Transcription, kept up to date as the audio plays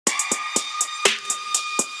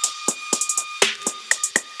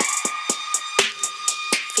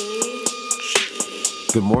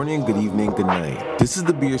Good morning, good evening, good night. This is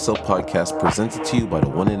the Be Yourself podcast presented to you by the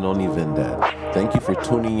one and only Vendad. Thank you for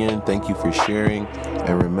tuning in, thank you for sharing,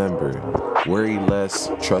 and remember, worry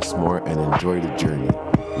less, trust more, and enjoy the journey.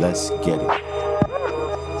 Let's get it.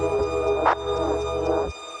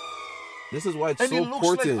 This is why it's And so it looks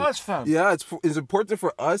important. like us, fam. Yeah, it's important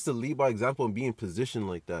for us to lead by example and be in position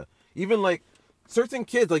like that. Even like certain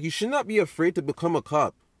kids, like you should not be afraid to become a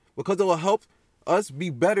cop because it will help us be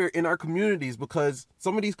better in our communities, because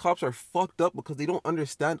some of these cops are fucked up because they don't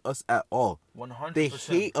understand us at all. 100%. They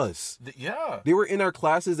hate us. Yeah. They were in our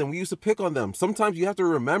classes and we used to pick on them. Sometimes you have to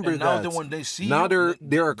remember And now that. when they see now you,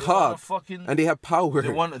 they're a cop and they have power. They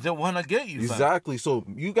want to get you, fam. Exactly. So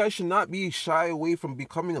you guys should not be shy away from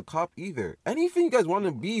becoming a cop either. Anything you guys want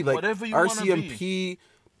to be, like Whatever you RCMP,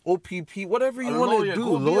 OPP, whatever you A want lawyer, to do.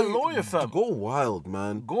 go be a lawyer, fam. Go wild,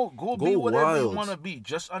 man. Go be whatever you wild. want to be.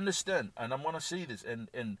 Just understand, and I'm gonna say this,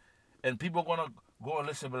 and people gonna go and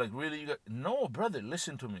listen, but like, really, you got no, brother.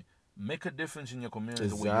 Listen to me. Make a difference in your community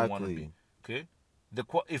the way you want to be. Okay.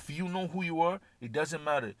 If you know who you are, it doesn't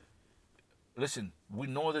matter. Listen, we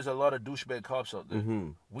know there's a lot of douchebag cops out there. Mm-hmm.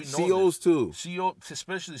 We know COs too. COs,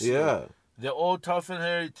 especially COs. Yeah. They're all tough and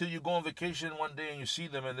hairy till you go on vacation one day and you see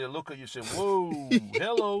them and they look at you and say, whoa,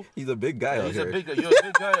 hello. He's a big guy out here. You're a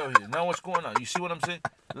big guy out here. Now what's going on? You see what I'm saying?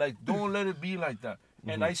 Like, don't let it be like that.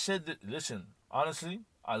 And I said that, listen, honestly,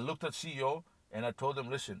 I looked at CEO and I told them,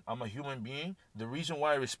 listen, I'm a human being. The reason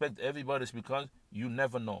why I respect everybody is because you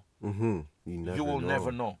never know. Mm-hmm. You will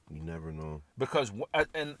never know. You never know. Because,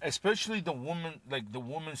 and especially the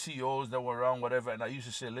women CEOs that were around, whatever, and I used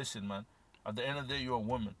to say, listen, man, at the end of the day, you're a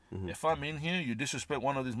woman. Mm-hmm. If I'm in here, you disrespect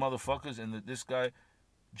one of these motherfuckers and this guy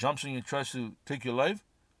jumps in and tries to take your life,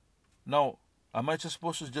 now, am I just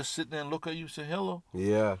supposed to just sit there and look at you and say hello?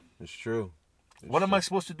 Yeah, it's true. What am I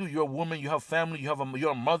supposed to do? You're a woman, you have family, you're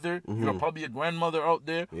a mother, you're probably a grandmother out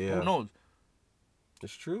there. Yeah. Who knows?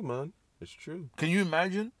 It's true, man. It's true. Can you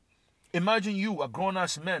imagine? Imagine you, a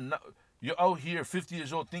grown-ass man, you're out here 50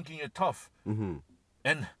 years old thinking you're tough. Mm-hmm.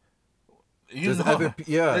 And there's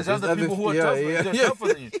other people who are tougher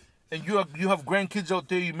than you. And you have grandkids out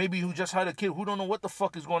there, maybe who just had a kid who don't know what the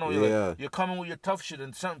fuck is going on. You're coming with your tough shit,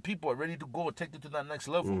 and certain people are ready to go and take it to that next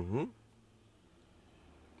level. Mm-hmm.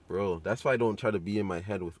 Bro, that's why I don't try to be in my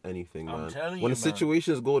head with anything, man. I'm telling you, when the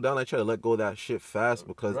situations go down, I try to let go of that shit fast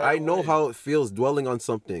because I know away. how it feels dwelling on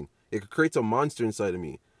something. It creates a monster inside of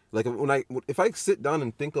me. Like if I sit down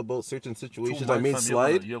and think about certain situations I may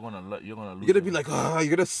slide, you're gonna lose. You're gonna be like,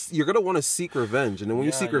 you're gonna want to seek revenge, and then when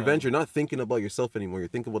you seek revenge, you're not thinking about yourself anymore. You're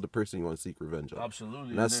thinking about the person you want to seek revenge on. Absolutely,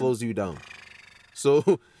 and that slows you down.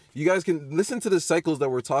 So you guys can listen to the cycles that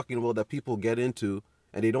we're talking about that people get into,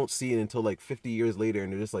 and they don't see it until like 50 years later,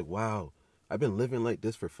 and they're just like, wow, I've been living like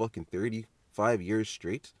this for fucking 35 years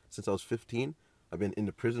straight since I was 15. I've been in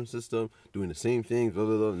the prison system doing the same things. Blah,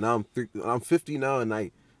 blah, blah. Now I'm 50 now, and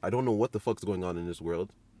I don't know what the fuck's going on in this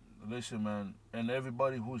world. Listen, man, and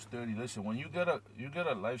everybody who's 30, listen, when you get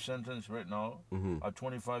a life sentence right now at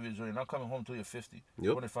 25 years old, you're not coming home till you're 50,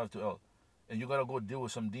 25 to L. And you gotta go deal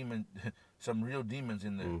with some some real demons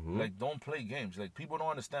in there. Mm-hmm. Like, don't play games. Like, people don't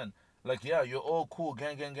understand. Like, yeah, you're all cool,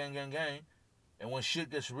 gang. And when shit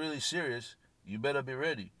gets really serious, you better be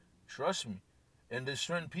ready. Trust me. And there's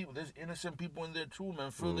certain people, there's innocent people in there too, man.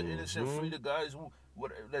 Free the innocent, free the guys who,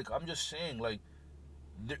 like, I'm just saying, like,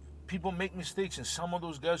 people make mistakes, and some of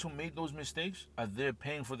those guys who made those mistakes are there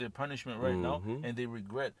paying for their punishment right now, and they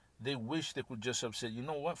regret. They wish they could just have said, you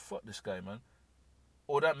know what, fuck this guy, man.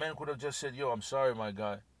 Or that man could have just said, yo, I'm sorry, my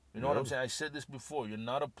guy. You know what I'm saying? I said this before. You're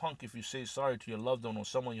not a punk if you say sorry to your loved one or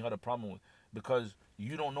someone you had a problem with, because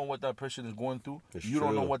you don't know what that person is going through. You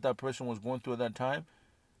don't know what that person was going through at that time.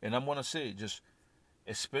 And I'm going to say, just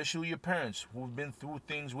especially your parents who've been through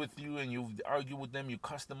things with you and you've argued with them, you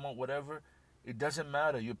cussed them out, whatever. It doesn't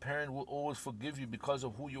matter. Your parent will always forgive you because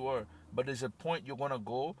of who you are. But there's a point you're going to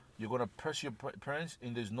go, you're going to press your parents,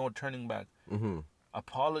 and there's no turning back. Mm-hmm.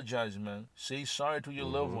 Apologize, man. Say sorry to your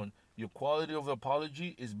loved one. Your quality of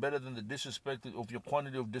apology is better than the disrespect of your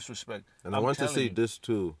quantity of disrespect. And I want to say this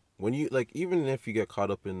too. When you, like, even if you get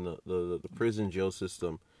caught up in the prison jail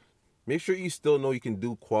system, make sure you still know you can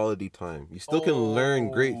do quality time. You still can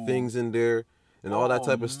learn great things in there and all that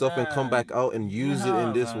type of stuff, and come back out and use it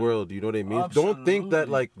in this world. You know what I mean? Absolutely. Don't think that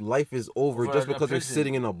like life is over just because you're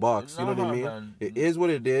sitting in a box. You know what I mean? Man. It is what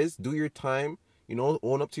it is. Do your time. You know,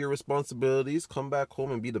 own up to your responsibilities. Come back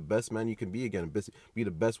home and be the best man you can be again. Be the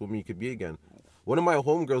best woman you can be again. One of my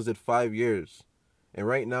homegirls did 5 years, and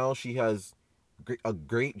right now she has a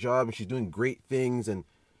great job and she's doing great things. And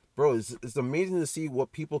bro, it's amazing to see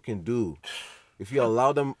what people can do. if you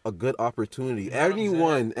allow them a good opportunity, You know what I'm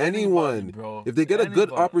saying? anyone, Anybody, bro. if they get a good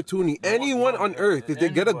Anybody. opportunity, anyone on earth, if they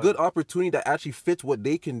get a good Anybody. opportunity that actually fits what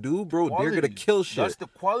they can do, bro, they're gonna Quality. kill shit. That's the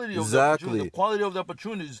quality of the opportunity. The Exactly. quality of the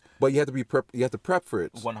opportunities. But you have to be you have to prep for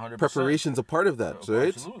it. 100%. Preparation's a part of that, right?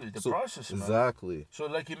 Absolutely. The process, man. Exactly. So,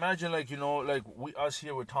 like, imagine, like, you know, like, us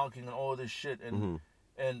here, we're talking and all this shit. And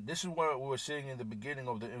this is what we were saying in the beginning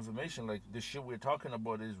of the information. Like, the shit we're talking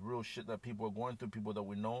about is real shit that people are going through, people that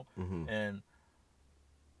we know.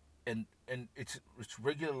 And it's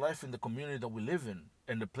regular life in the community that we live in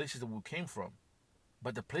and the places that we came from.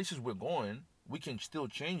 But the places we're going, we can still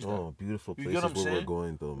change them. Oh, beautiful places You get what I'm where saying? we're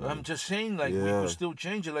going, though, man. I'm just saying, like, we can still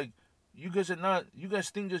change it. Like, you guys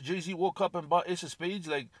think that Jay-Z woke up and bought Ace of Spades,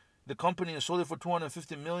 like, the company, and sold it for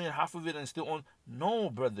 $250 million, half of it, and still own?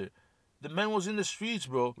 No, brother. The man was in the streets,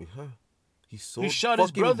 bro. Yeah. He shot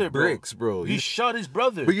his brother, bricks, bro. He shot his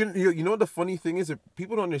brother. But you know what the funny thing is?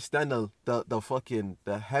 People don't understand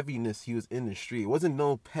the heaviness he was in the street. It wasn't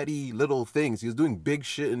no petty little things. He was doing big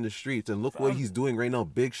shit in the streets, and look what he's doing right now,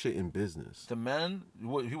 big shit in business. The man,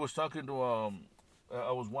 he was talking to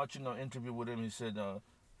I was watching an interview with him. He said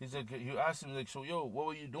he's like, he asked him, like, so yo, what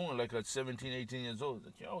were you doing like at 17, 18 years old?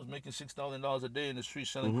 Like, I was making $6,000 a day in the street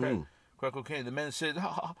selling crack cocaine. The man said,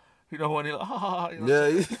 you know, when he,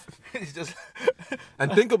 he's just.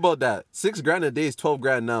 And think about that. $6,000 a day is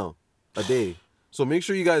 $12,000 now, a day. So make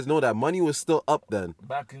sure you guys know that money was still up then.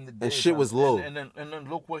 Back in the day, and shit was low. And then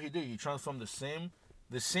look what he did. He transformed the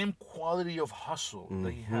same quality of hustle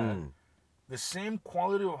that he had. The same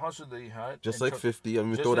quality of hustle that he had. Just like 50.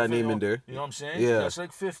 I'm gonna throw that name in there. You know what I'm saying? Yeah. Just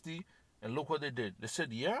like 50. And look what they did. They said,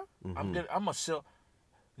 I'm gonna sell.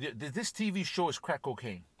 This TV show is crack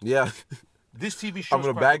cocaine. Yeah. This TV show. I'm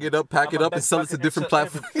gonna bag it up, pack it up, and sell it to different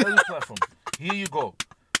platforms. Here you go.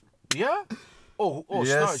 Yeah. Oh,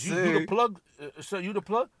 yes, Snars, you the plug. Sir, you the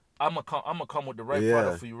plug. I'm gonna come with the right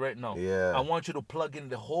product for you right now. Yeah. I want you to plug in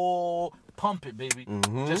the whole, pump it, baby.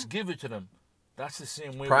 Just give it to them. That's the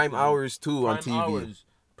same way. Prime hours too on TV.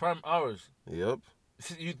 Prime hours. Yep.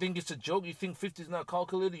 You think it's a joke? You think 50's not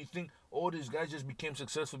calculated? You think all these guys just became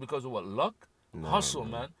successful because of what? Luck? No, hustle,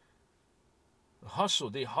 man. Hustle.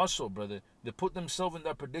 They hustle, brother. They put themselves in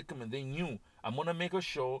that predicament. They knew, I'm going to make a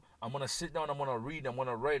show. I'm going to sit down. I'm going to read. I'm going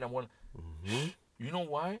to write. You know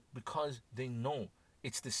why? Because they know.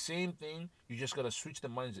 It's the same thing. You just got to switch the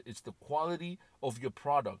mindset. It's the quality of your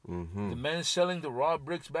product. The man selling the raw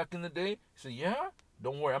bricks back in the day said, yeah,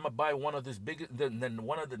 don't worry. I'm going to buy one of this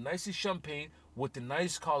one of the nicest champagne with the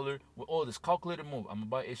nice color, with all this calculated move. I'm going to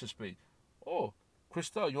buy Ace of Spades. Oh,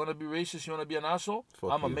 Cristal, you want to be racist? You want to be an asshole?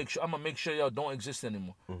 I'm gonna make sure y'all don't exist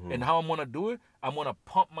anymore. And how I'm gonna do it? I'm gonna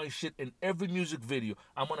pump my shit in every music video.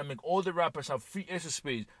 I'm gonna make all the rappers have free Ace of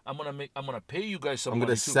Spades. I'm gonna pay you guys some money. I'm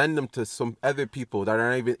gonna send them to some other people that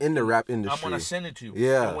aren't even in the rap industry. I'm gonna send it to you.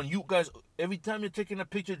 Yeah. And when you guys, every time you're taking a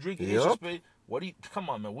picture drinking Ace of Spades, come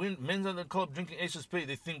on, man. When men's in the club drinking Ace of Spades,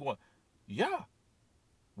 they think what? Yeah.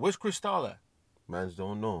 Where's Cristal at? Mans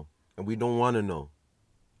don't know, and we don't want to know.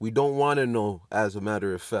 We don't want to know, as a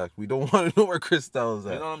matter of fact. We don't want to know where Cristal's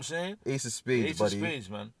at. You know what I'm saying? Ace of Spades, buddy. Ace of Spades,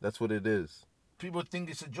 man. That's what it is. People think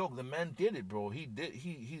it's a joke. The man did it, bro. He did.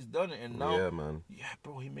 He's done it, and now. Yeah, man. Yeah,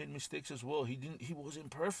 bro. He made mistakes as well. He wasn't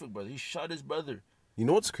perfect, brother. He shot his brother. You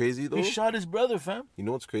know what's crazy though? He shot his brother, fam. You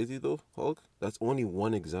know what's crazy though, Hulk? That's only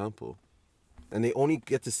one example, and they only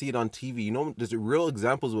get to see it on TV. You know, there's real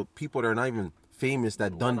examples with people that are not even famous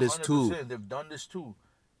that done this too. They've done this too,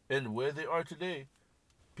 and where they are today.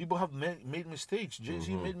 People have made mistakes.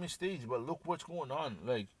 Jay-Z made mistakes, but look what's going on.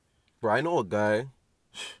 Like, bro, I know a guy.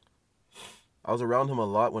 I was around him a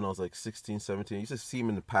lot when I was like 16, 17. I used to see him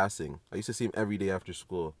in the passing. I used to see him every day after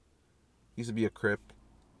school. He used to be a Crip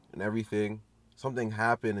and everything. Something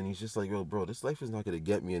happened and he's just like, yo, bro, this life is not going to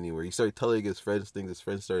get me anywhere. He started telling his friends things. His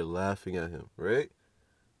friends started laughing at him, right?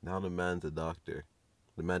 Now the man's a doctor.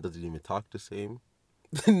 The man doesn't even talk the same.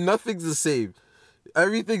 Nothing's the same.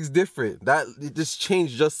 Everything's different. That it just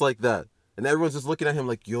changed just like that. And everyone's just looking at him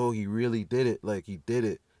like, yo, he really did it. Like, he did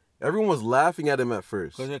it. Everyone was laughing at him at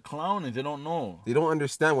first. Because they're clowning. They don't know. They don't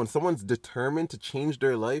understand. When someone's determined to change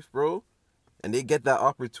their life, bro, and they get that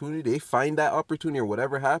opportunity, they find that opportunity or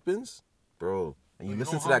whatever happens, bro, and you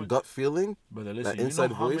listen to that gut feeling, brother, listen, that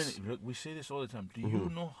inside voice. We say this all the time. Do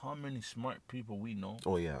you know how many smart people we know?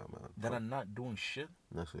 Oh, yeah, man. That are not doing shit?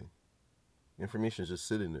 Nothing. Information's just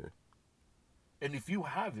sitting there. And if you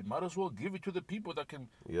have it, might as well give it to the people that can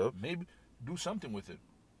maybe do something with it.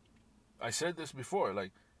 I said this before.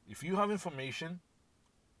 Like, if you have information,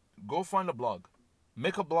 go find a blog.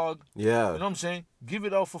 Make a blog. Yeah. You know what I'm saying? Give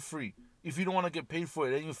it out for free. If you don't want to get paid for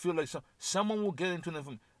it and you feel like someone will get into the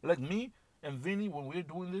information. Like me and Vinny, when we're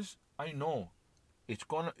doing this, I know.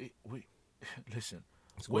 Listen.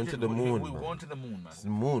 It's going to the moon, We're man. going to the moon, man. It's the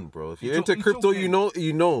moon, bro. If you're into crypto, okay.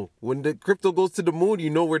 you know. When the crypto goes to the moon,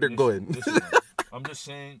 you know where they're going. Listen, man. I'm just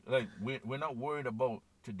saying, like, we're not worried about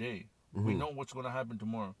today. Mm-hmm. We know what's going to happen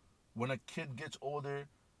tomorrow. When a kid gets older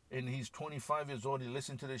and he's 25 years old, he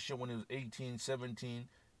listened to this shit when he was 18, 17,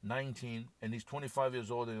 19, and he's 25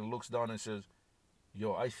 years old and he looks down and says,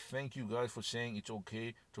 yo, I thank you guys for saying it's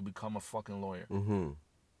okay to become a fucking lawyer. Mm-hmm.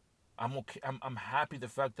 I'm okay. I'm happy the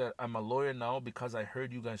fact that I'm a lawyer now because I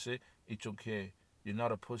heard you guys say it's okay. You're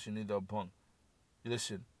not a pussy, neither a punk.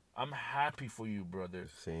 Listen, I'm happy for you, brother.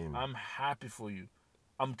 Same. I'm happy for you.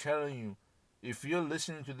 I'm telling you, if you're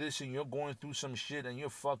listening to this and you're going through some shit and you're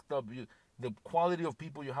fucked up, the quality of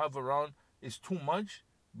people you have around is too much,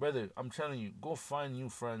 brother. I'm telling you, go find new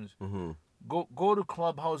friends. Mm-hmm. Go to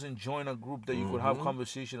Clubhouse and join a group that you could have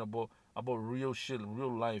conversation about real shit,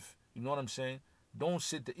 real life. You know what I'm saying? Don't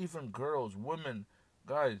sit there. Even girls, women,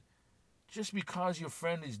 guys. Just because your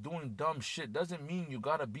friend is doing dumb shit doesn't mean you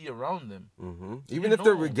gotta be around them. Mm-hmm. Even if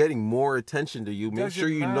they're getting more attention to you, make sure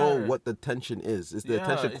you know what the attention is. Is the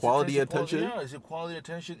attention quality attention? Yeah, is it quality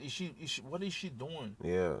attention? Is she? What is she doing?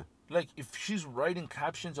 Yeah. Like, if she's writing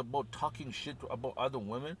captions about talking shit about other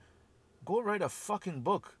women, go write a fucking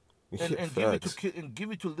book. And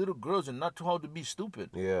give it to little girls and not to how to be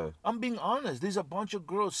stupid. Yeah. I'm being honest. There's a bunch of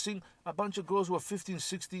girls who are 15,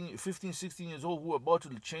 16 years old who are about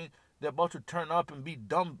to change. They're about to turn up and be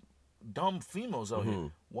dumb females out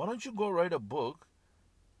here. Why don't you go write a book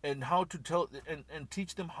and how to tell and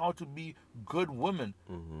teach them how to be good women,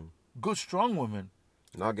 good strong women.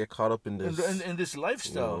 Not get caught up in this in this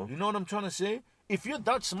lifestyle. You know what I'm trying to say? If you're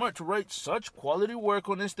that smart to write such quality work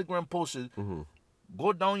on Instagram posts,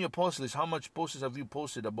 go down your post list. How much posts have you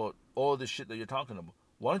posted about all the shit that you're talking about?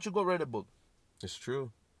 Why don't you go write a book? It's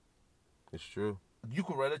true. It's true. You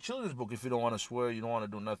could write a children's book if you don't want to swear, you don't want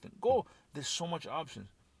to do nothing. Go. There's so much options.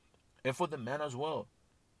 And for the men as well.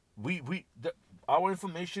 Our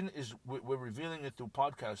information is, we're revealing it through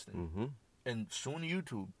podcasting. And soon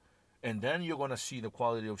YouTube. And then you're going to see the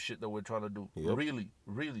quality of shit that we're trying to do. Yep. Really,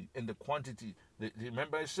 really. And the quantity.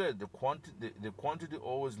 Remember I said, the quantity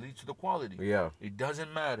always leads to the quality. Yeah. It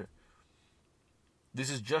doesn't matter. This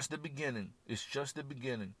is just the beginning. It's just the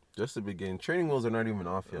beginning. Just the beginning. Training wheels are not even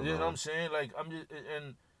off yet. You know what I'm saying? Like,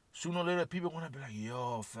 and sooner or later, people are going to be like,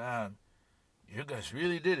 yo, fam, you guys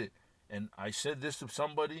really did it. And I said this to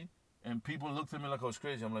somebody, and people looked at me like I was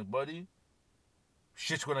crazy. I'm like, buddy,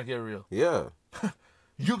 shit's going to get real. Yeah.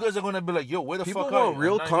 You guys are going to be like, yo, where the people fuck are you? People want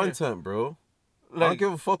real content, bro. Like, I don't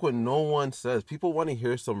give a fuck what no one says. People want to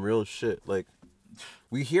hear some real shit. Like,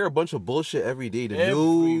 we hear a bunch of bullshit every day. The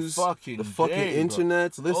news, the fucking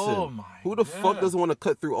internet. Listen, who the fuck doesn't want to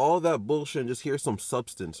cut through all that bullshit and just hear some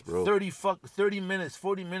substance, bro? 30 minutes,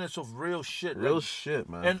 40 minutes of real shit. Real shit,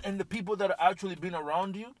 man. And the people that are actually been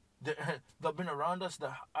around you, that been around us,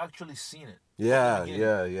 that actually seen it.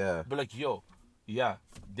 Yeah. But like, yo, yeah,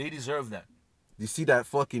 they deserve that. You see that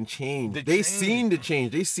fucking change. They seen the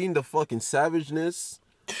change. They seen the fucking savageness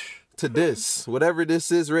to this. Whatever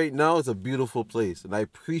this is right now is a beautiful place. And I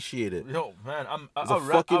appreciate it. Yo, man, it's a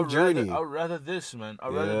fucking journey. I'd rather this, man.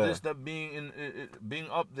 I'd rather this than being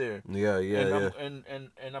up there. Yeah.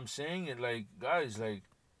 And I'm saying it like, guys, like,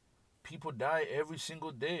 people die every single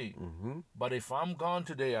day. But if I'm gone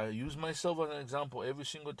today, I use myself as an example every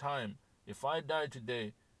single time. If I die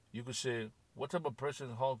today, you could say, what type of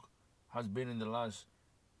person Hulk has been in the last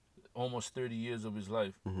almost 30 years of his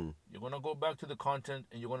life? You're going to go back to the content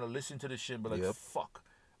and you're going to listen to the shit and be like, fuck,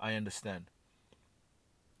 I understand.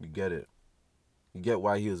 You get it. You get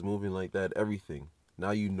why he was moving like that, everything.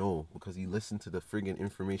 Now you know, because he listened to the friggin'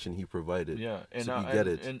 information he provided. Yeah, and so you get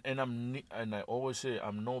it. And I always say,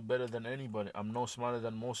 I'm no better than anybody. I'm no smarter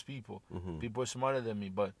than most people. People are smarter than me,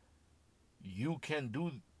 but you can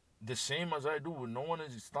do the same as I do. No one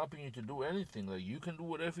is stopping you to do anything. Like, you can do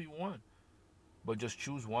whatever you want, but just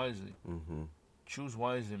choose wisely. Choose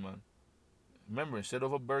wisely, man. Remember, instead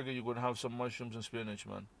of a burger, you could have some mushrooms and spinach,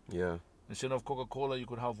 man. Yeah. Instead of Coca-Cola, you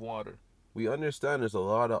could have water. We understand there's a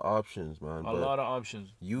lot of options, man. A lot of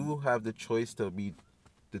options. You have the choice to be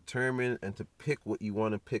determined and to pick what you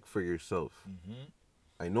want to pick for yourself.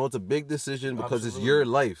 I know it's a big decision because it's your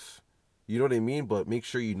life. You know what I mean? But make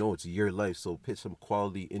sure you know it's your life. So put some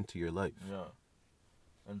quality into your life. Yeah.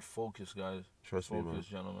 And focus, guys. Trust me, man. Focus,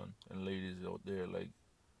 gentlemen and ladies out there. Like,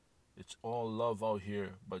 it's all love out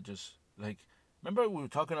here. But just, like, remember we were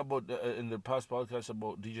talking about in the past podcast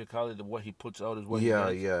about DJ Khaled, what he puts out is what he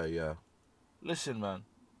gets? Yeah. Listen, man.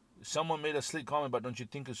 Someone made a slick comment, but don't you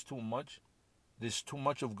think it's too much? There's too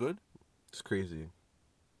much of good? It's crazy.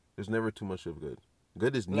 There's never too much of good.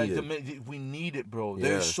 Good is Like needed. we need it, bro. Yeah.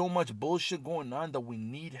 There's so much bullshit going on that we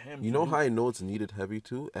need him. You know how I know it's needed heavy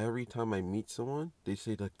too? Every time I meet someone, they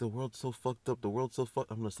say like the world's so fucked up. The world's so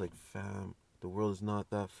fucked. I'm just like, fam, the world is not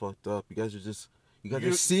that fucked up. You guys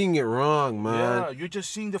are seeing it wrong, man. Yeah, you're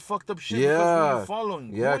just seeing the fucked up shit Yeah. because you're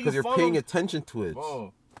following. Yeah, because you're paying attention to it.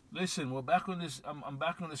 Bro, listen, we're back on this. I'm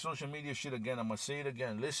back on the social media shit again. I'm gonna say it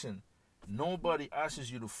again. Listen, nobody asks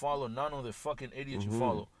you to follow none of the fucking idiots you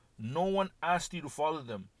follow. No one asked you to follow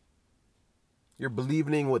them. You're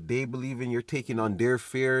believing what they believe in. You're taking on their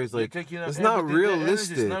fears. Like, it's not not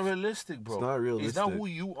realistic. It's not realistic, bro. It's not realistic. Is that who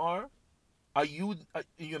you are? Are you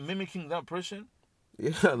mimicking that person?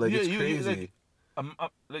 Yeah, like it's crazy.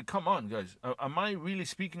 Like, come on, guys. Am I really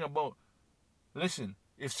speaking about? Listen,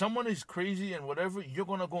 if someone is crazy and whatever, you're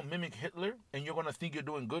gonna go mimic Hitler and you're gonna think you're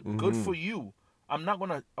doing good. Good for you. I'm not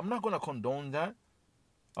gonna condone that.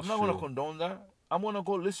 I'm not gonna condone that. I'm gonna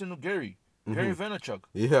go listen to Gary Vaynerchuk.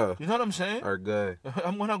 Yeah. You know what I'm saying? Our guy.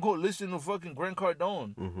 I'm gonna go listen to fucking Grant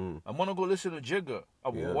Cardone. I'm gonna go listen to Jigga.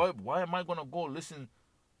 Why am I gonna go listen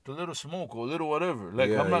to Little Smoke or Little whatever?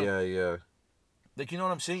 Like, I'm not. Yeah. Like, you know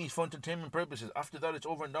what I'm saying? It's for entertainment purposes. After that, it's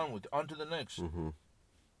over and done with. On to the next.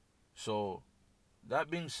 So, that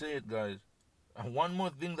being said, guys, and one more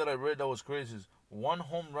thing that I read that was crazy is 1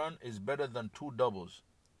 home run is better than 2 doubles.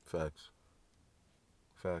 Facts.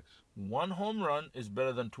 1 home run is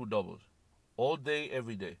better than 2 doubles. All day,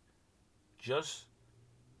 every day. Just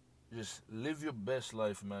live your best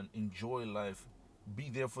life, man. Enjoy life. Be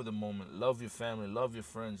there for the moment. Love your family. Love your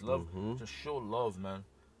friends. Just show love, man.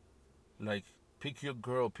 Like, pick your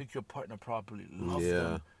girl. Pick your partner properly. Love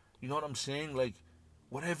them. You know what I'm saying? Like,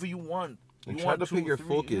 whatever you want. And try to pick your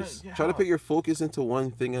focus. Try to put your focus into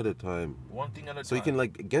one thing at a time. One thing at a time. So you can,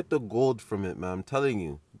 like, get the gold from it, man. I'm telling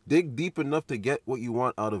you. Dig deep enough to get what you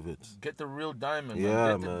want out of it. Get the real diamond, man.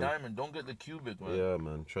 Yeah, Get the diamond. Don't get the cubic, man. Yeah,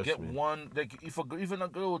 man. Trust me. Get one. Like, even a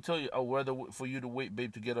girl will tell you, I'd rather for you to wait,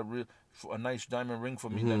 babe, to get a nice diamond ring for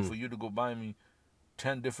me than for you to go buy me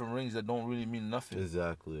 10 different rings that don't really mean nothing.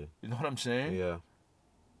 Exactly. You know what I'm saying? Yeah.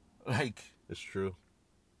 Like, it's true.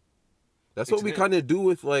 That's what we kind of do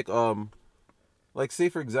with like say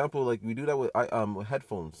for example, like we do that with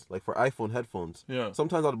headphones, like for iPhone headphones. Yeah.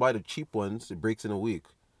 Sometimes I'll buy the cheap ones. It breaks in a week.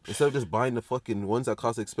 Instead of just buying the fucking ones that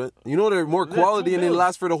cost expensive. You know, they're more quality and they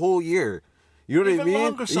last for the whole year. You know what I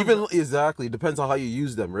mean? Even exactly. Depends on how you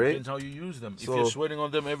use them, right? Depends how you use them. So, if you're sweating on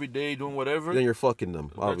them every day, doing whatever, then you're fucking them,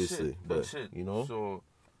 obviously. That's it. You know? So,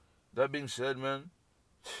 that being said, man,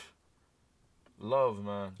 love,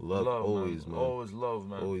 man. Love always, man. Always love,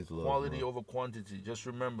 man. Always love. Quality over quantity. Just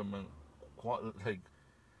remember, man.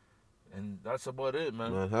 And that's about it,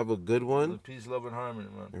 man. Man, have a good one. Peace, love, and harmony,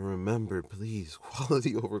 man. And remember, please,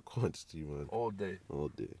 quality over quantity, man. All day. All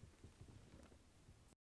day.